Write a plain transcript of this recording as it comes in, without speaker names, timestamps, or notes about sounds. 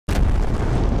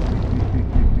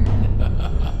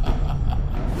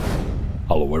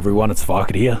Hello everyone, it's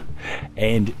Farket here,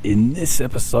 and in this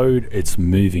episode it's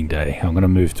moving day. I'm going to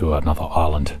move to another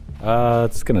island.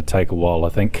 It's going to take a while, I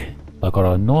think. I've got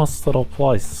a nice little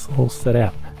place all set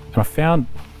out, and I found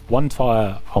one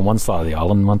tire on one side of the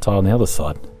island and one tire on the other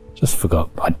side. Just forgot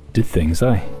I did things,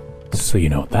 eh? So you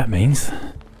know what that means.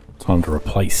 Time to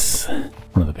replace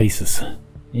one of the pieces.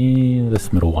 Yeah,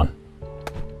 this middle one.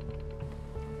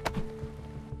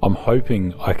 I'm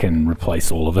hoping I can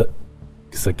replace all of it,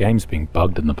 because the game's been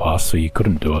bugged in the past, so you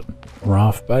couldn't do it.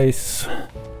 Raft base.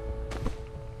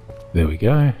 There we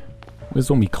go. Where's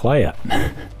all my clay at?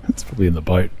 It's probably in the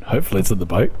boat. Hopefully it's in the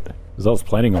boat, because I was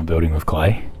planning on building with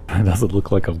clay. It doesn't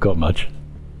look like I've got much.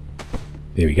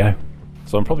 There we go.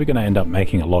 So I'm probably going to end up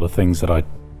making a lot of things that I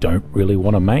don't really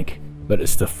want to make, but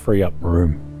it's to free up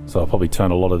room. So I'll probably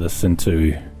turn a lot of this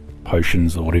into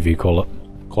potions, or whatever you call it.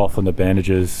 Cloth and the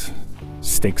bandages,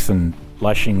 sticks and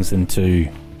lashings into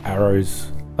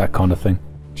arrows, that kind of thing.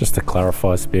 Just to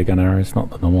clarify, spear gun arrows, not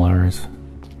the normal arrows.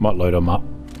 Might load them up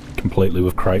completely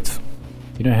with crates.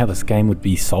 You know how this game would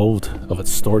be solved of its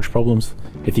storage problems?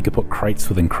 If you could put crates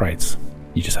within crates.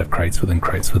 You just have crates within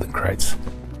crates within crates.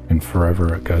 And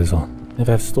forever it goes on.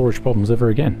 Never have storage problems ever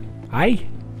again. Hey?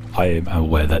 I am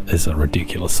aware that is a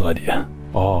ridiculous idea.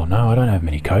 Oh no, I don't have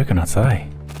many coconuts, eh?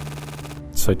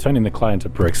 So turning the clay into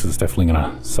bricks is definitely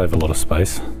going to save a lot of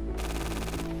space.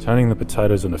 Turning the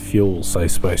potatoes into fuel will save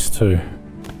space too.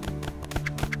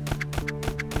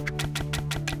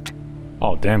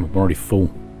 Oh damn, I'm already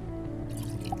full.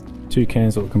 2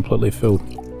 cans that were completely filled.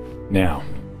 Now,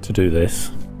 to do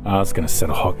this, I was going to set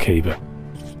a hotkey, but...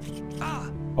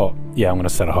 Oh, yeah, I'm going to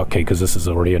set a hotkey because this is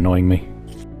already annoying me.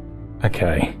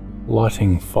 Okay,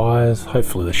 lighting fires.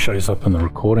 Hopefully this shows up in the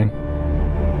recording.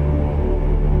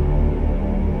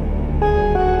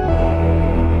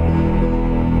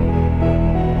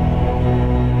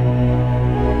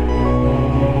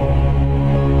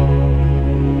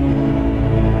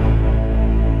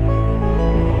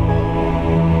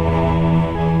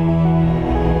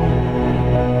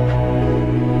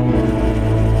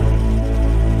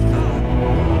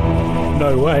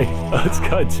 No way, it's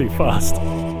going too fast.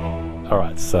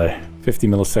 Alright, so 50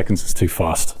 milliseconds is too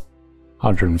fast.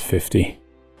 150.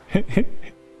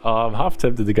 I'm half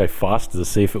tempted to go faster to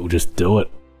see if it will just do it,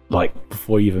 like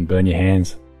before you even burn your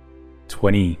hands.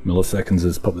 20 milliseconds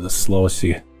is probably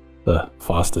the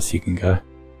fastest you can go.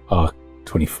 Oh,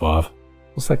 25.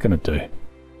 What's that gonna do?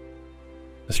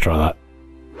 Let's try that.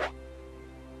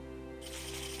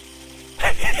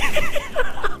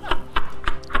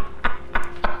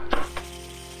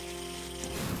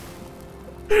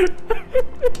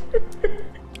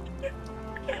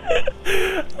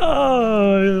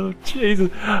 Oh, Jesus.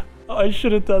 I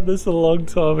should have done this a long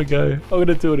time ago. I'm going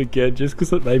to do it again just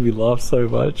because it made me laugh so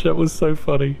much. That was so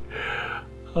funny.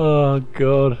 Oh,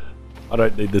 God. I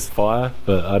don't need this fire,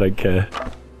 but I don't care.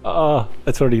 Ah,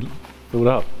 it's already filled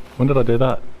up. When did I do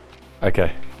that?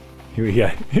 Okay. Here we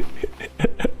go.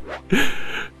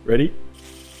 Ready?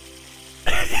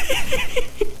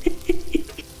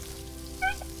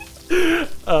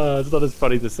 It's not as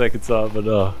funny the second time,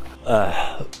 but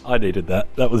I needed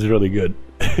that. That was really good.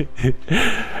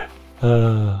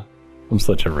 I'm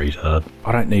such a retard.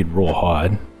 I don't need raw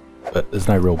hide, but there's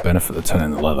no real benefit to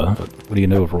turning the leather. But what do you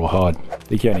do with raw hide? I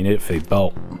think you only need it for your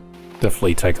belt.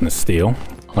 Definitely taking the steel.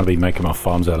 I'm going to be making my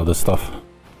farms out of this stuff.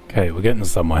 Okay, we're getting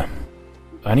somewhere.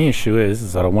 The only issue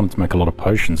is that I wanted to make a lot of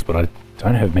potions, but I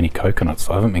don't have many coconuts,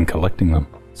 so I haven't been collecting them.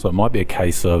 So it might be a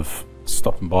case of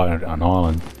stopping by an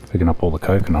island, picking up all the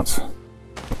coconuts.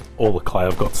 All the clay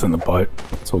I've got's in the boat.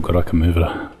 It's all good, I can move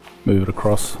it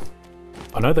across.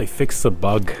 I know they fixed the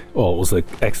bug, or it was an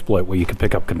exploit where you could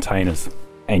pick up containers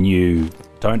and you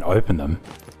don't open them.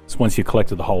 So once you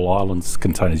collected the whole island's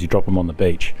containers, you drop them on the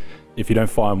beach. If you don't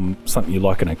find something you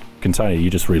like in a container, you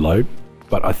just reload.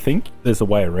 But I think there's a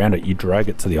way around it. You drag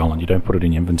it to the island, you don't put it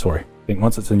in your inventory. I think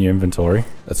once it's in your inventory,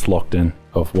 it's locked in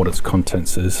of what its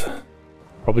contents is.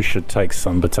 Probably should take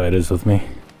some potatoes with me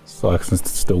so I can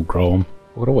still grow them.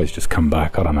 I would always just come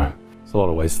back, I don't know. There's a lot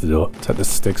of ways to do it. Take the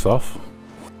sticks off.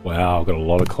 Wow, I've got a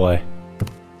lot of clay.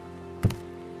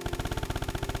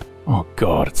 Oh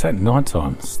God, it's at night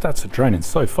time. Stats are draining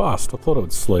so fast. I thought it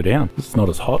would slow down. It's not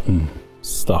as hot and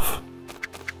stuff.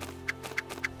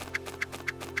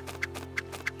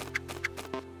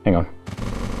 Hang on.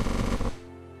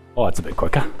 Oh, it's a bit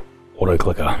quicker. Auto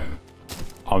clicker.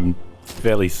 I'm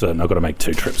fairly certain I've got to make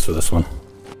 2 trips for this one.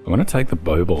 I'm going to take the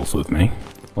bow balls with me.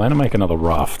 I'm going to make another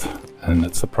raft, and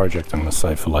it's a project I'm going to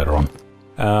save for later on.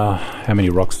 How many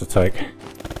rocks to take?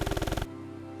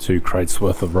 2 crates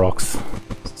worth of rocks.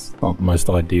 It's not the most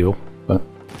ideal, but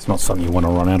it's not something you want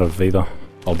to run out of either.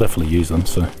 I'll definitely use them,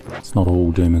 so it's not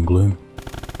all doom and gloom.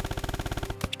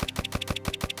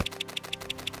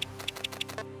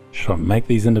 Should I make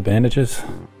these into bandages?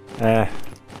 I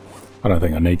don't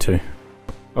think I need to.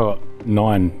 Oh,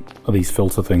 9 of these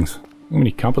filter things. How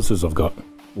many compasses I've got?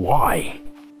 Why?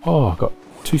 Oh, I've got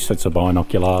 2 sets of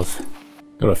binoculars.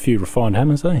 Got a few refined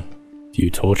hammers, eh? A few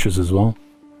torches as well.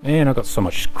 Man, I've got so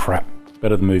much crap.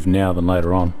 Better to move now than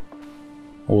later on.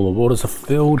 All the waters are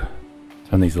filled.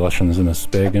 Turn these Lushens into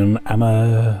spare gun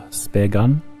ammo. Spare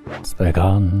gun? Spare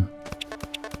gun.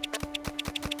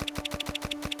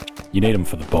 You need them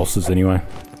for the bosses anyway.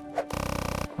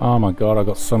 Oh my god, I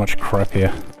got so much crap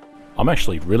here. I'm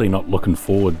actually really not looking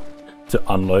forward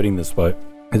to unloading this boat,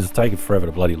 because it's taking forever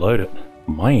to bloody load it.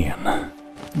 Man,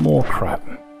 more crap.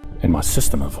 And my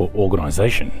system of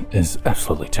organisation is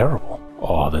absolutely terrible.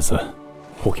 Oh, there's a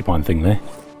porcupine thing there.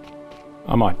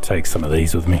 I might take some of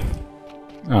these with me.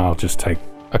 I'll just take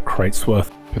a crate's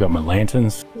worth. Pick up my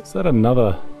lanterns. Is that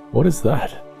another... What is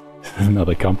that?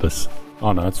 Another compass.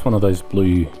 Oh no, it's one of those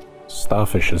blue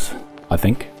starfishes, I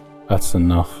think. That's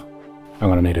enough. I'm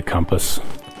gonna need a compass.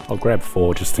 I'll grab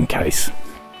 4 just in case,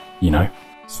 you know.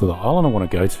 So the island I want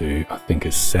to go to, I think,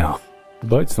 is south. The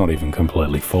boat's not even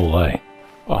completely full, eh?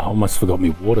 Oh, I almost forgot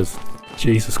me waters.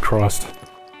 Jesus Christ.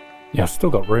 Yeah, I've still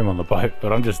got room on the boat,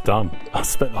 but I'm just done. I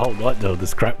spent the whole night doing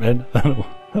this crap, man. I don't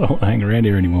want to hang around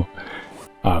here anymore.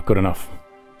 Ah, good enough.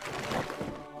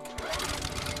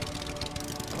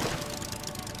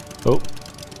 Oh,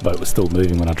 the boat was still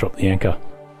moving when I dropped the anchor.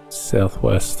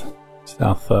 Southwest.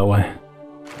 South that way.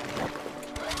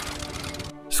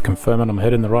 Just confirming I'm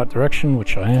heading in the right direction,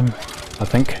 which I am, I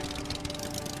think.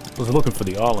 I was looking for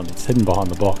the island, it's hidden behind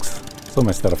the box. It's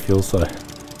almost out of fuel, so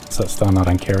it's done, I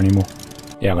don't care anymore.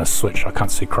 Yeah, I'm gonna switch, I can't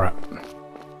see crap. I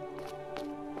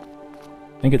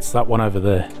think it's that one over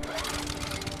there.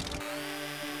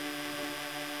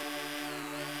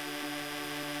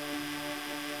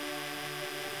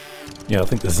 Yeah, I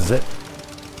think this is it.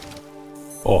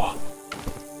 Oh.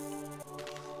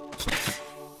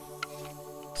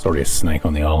 There's already a snake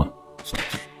on the island.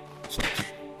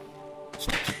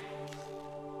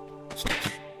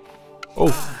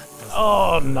 Oh.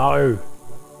 Oh no.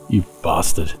 You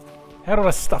bastard. How did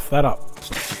I stuff that up?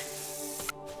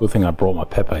 Good thing I brought my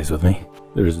Pepes with me.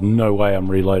 There is no way I'm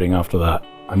reloading after that.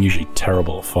 I'm usually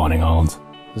terrible at finding islands.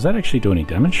 Does that actually do any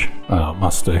damage? Oh, it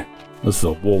must do. This is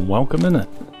a warm welcome, isn't it?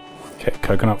 Okay,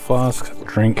 coconut flask,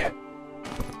 drink.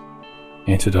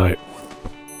 Antidote.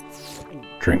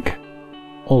 Drink.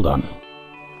 All done.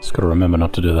 Just gotta remember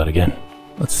not to do that again.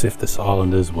 Let's see if this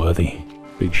island is worthy.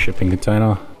 Big shipping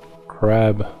container.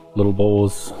 Crab. Little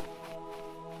boars.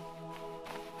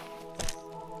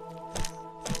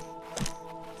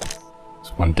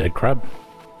 There's one dead crab.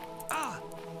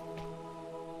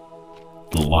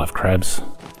 Little live crabs.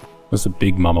 There's a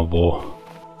big mama boar.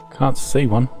 Can't see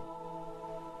one.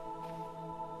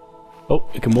 Oh,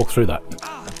 you can walk through that.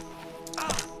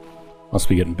 Must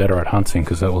be getting better at hunting,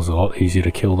 because that was a lot easier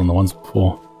to kill than the ones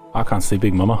before. I can't see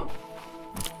Big Mama.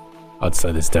 I'd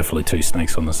say there's definitely 2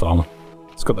 snakes on this island.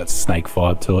 It's got that snake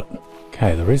vibe to it.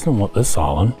 Okay, the reason I want this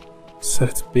island is that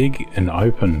it's big and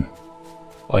open.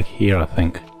 Like here, I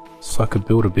think. So I could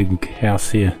build a big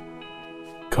house here.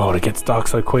 God, it gets dark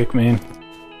so quick, man.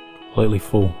 Completely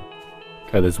full.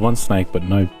 Okay, there's 1 snake, but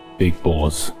no big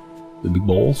boars. The big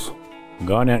balls? I'm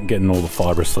going out and getting all the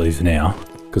fibre sleeves now,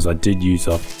 because I did use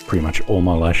up pretty much all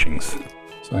my lashings.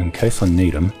 So in case I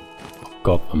need them, I've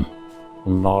got them.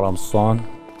 You know what I'm saying?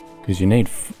 Because you need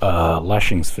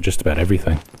lashings for just about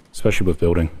everything, especially with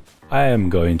building. I am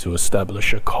going to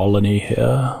establish a colony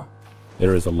here.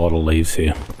 There is a lot of leaves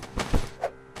here.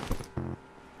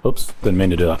 Oops, didn't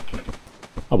mean to do that.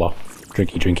 Oh well,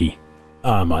 drinky drinky.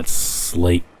 I might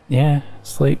sleep. Yeah,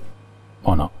 sleep.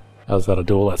 Why not? How's that? I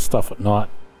do all that stuff at night.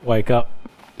 Wake up,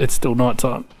 it's still night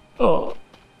time. Oh,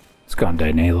 it's gone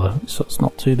down here though, so it's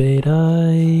not too bad,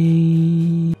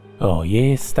 eh? Oh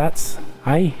yeah, stats,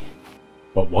 hey?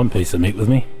 Got 1 piece of meat with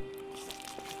me.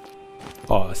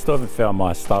 Oh, I still haven't found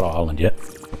my starter island yet.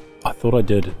 I thought I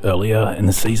did earlier in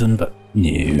the season, but no.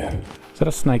 Is that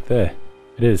a snake there?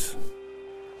 It is.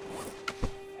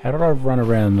 How did I run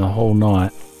around the whole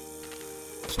night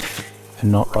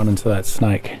and not run into that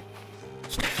snake?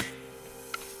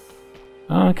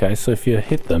 Okay, so if you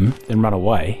hit them, then run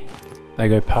away, they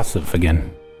go passive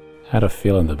again. I had a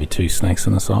feeling there'd be 2 snakes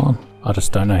in this island. I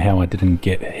just don't know how I didn't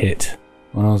get hit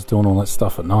when I was doing all that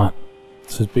stuff at night.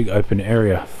 It's a big open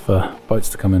area for boats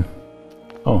to come in.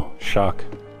 Oh, shark.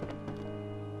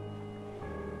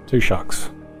 2 sharks.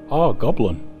 Oh,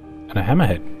 goblin. And a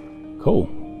hammerhead. Cool.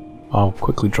 I'll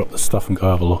quickly drop this stuff and go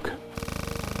have a look.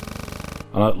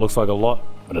 I know it looks like a lot,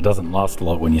 but it doesn't last a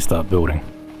lot when you start building.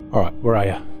 Alright, where are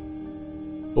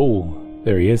you? Oh,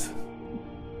 there he is.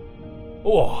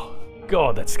 Oh,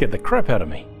 God, that scared the crap out of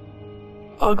me.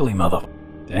 Ugly mother...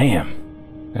 Damn.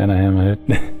 And a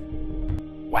hammerhead.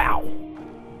 Wow.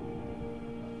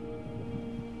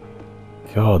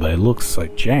 God, they look so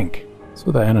jank. What's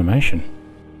with the animation?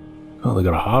 Oh, they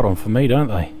got a hard on for me, don't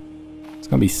they? It's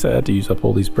gonna be sad to use up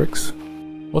all these bricks.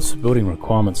 What's the building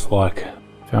requirements like?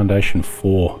 Foundation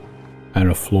 4 and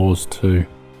a floors 2.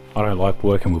 I don't like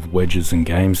working with wedges in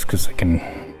games because they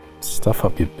can stuff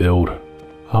up your build.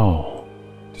 Oh,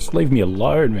 just leave me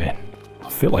alone, man. I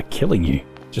feel like killing you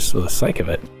just for the sake of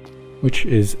it, which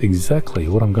is exactly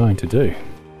what I'm going to do.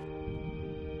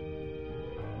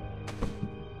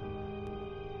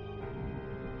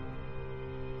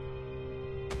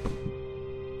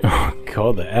 Oh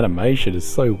God, the animation is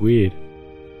so weird.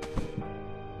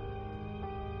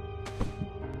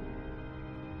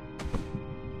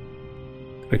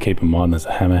 Gotta keep in mind there's a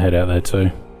hammerhead out there too.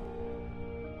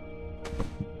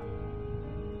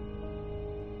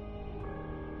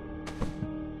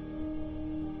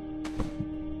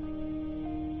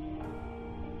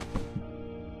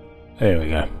 There we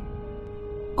go.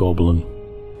 Goblin.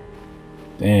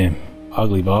 Damn,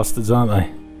 ugly bastards, aren't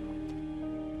they?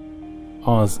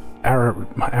 Oh,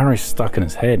 my arrow's stuck in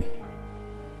his head.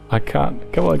 I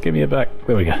can't. Come on, give me it back.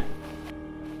 There we go.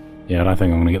 Yeah, I don't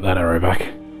think I'm gonna get that arrow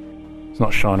back. It's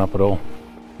not showing up at all.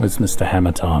 Where's Mr.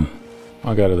 Hammer Time?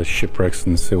 I'll go to the shipwrecks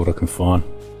and see what I can find.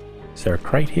 Is there a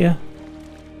crate here?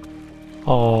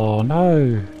 Oh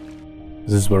no!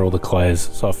 This is where all the clay is.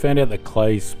 So I found out that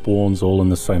clay spawns all in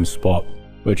the same spot,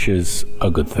 which is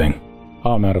a good thing.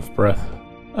 Oh, I'm out of breath.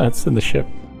 That's in the ship.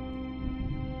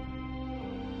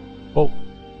 Oh.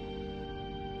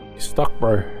 You're stuck,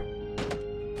 bro.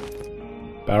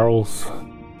 Barrels.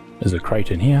 There's a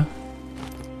crate in here.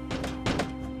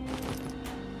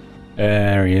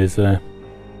 There he is there.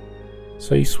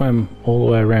 So you swam all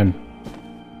the way around.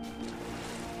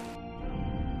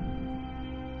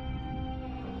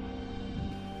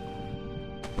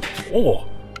 Oh!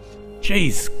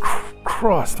 Jeez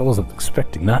Christ, I wasn't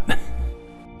expecting that.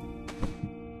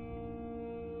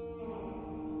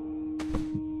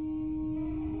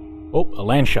 Oh, a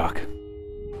land shark.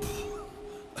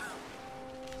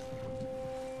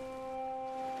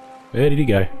 Where did he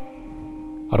go?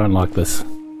 I don't like this.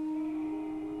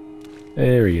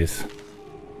 There he is.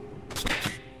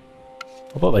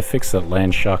 I thought they fixed that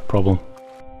land shark problem.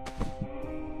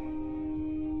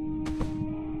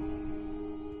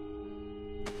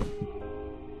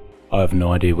 I have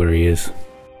no idea where he is.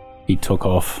 He took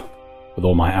off with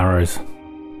all my arrows.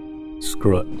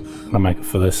 Screw it. I'll make it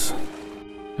for this.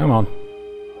 Come on.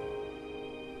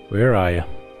 Where are you?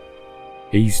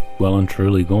 He's well and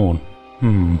truly gone.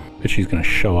 Bet she's gonna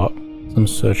show up. So I'm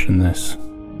searching this.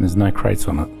 There's no crates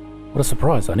on it. What a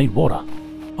surprise, I need water.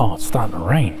 Oh, it's starting to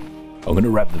rain. I'm going to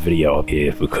wrap the video up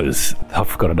here because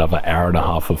I've got another hour and a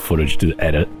half of footage to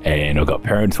edit and I've got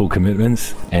parental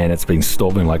commitments and it's been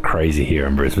storming like crazy here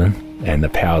in Brisbane and the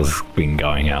power's been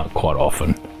going out quite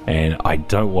often and I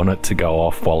don't want it to go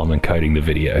off while I'm encoding the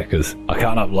video because I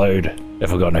can't upload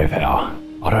if I've got no power.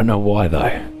 I don't know why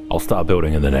though. I'll start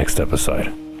building in the next episode.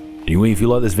 Anyway, if you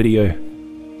like this video,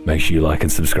 make sure you like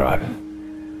and subscribe.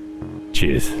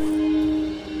 Cheers.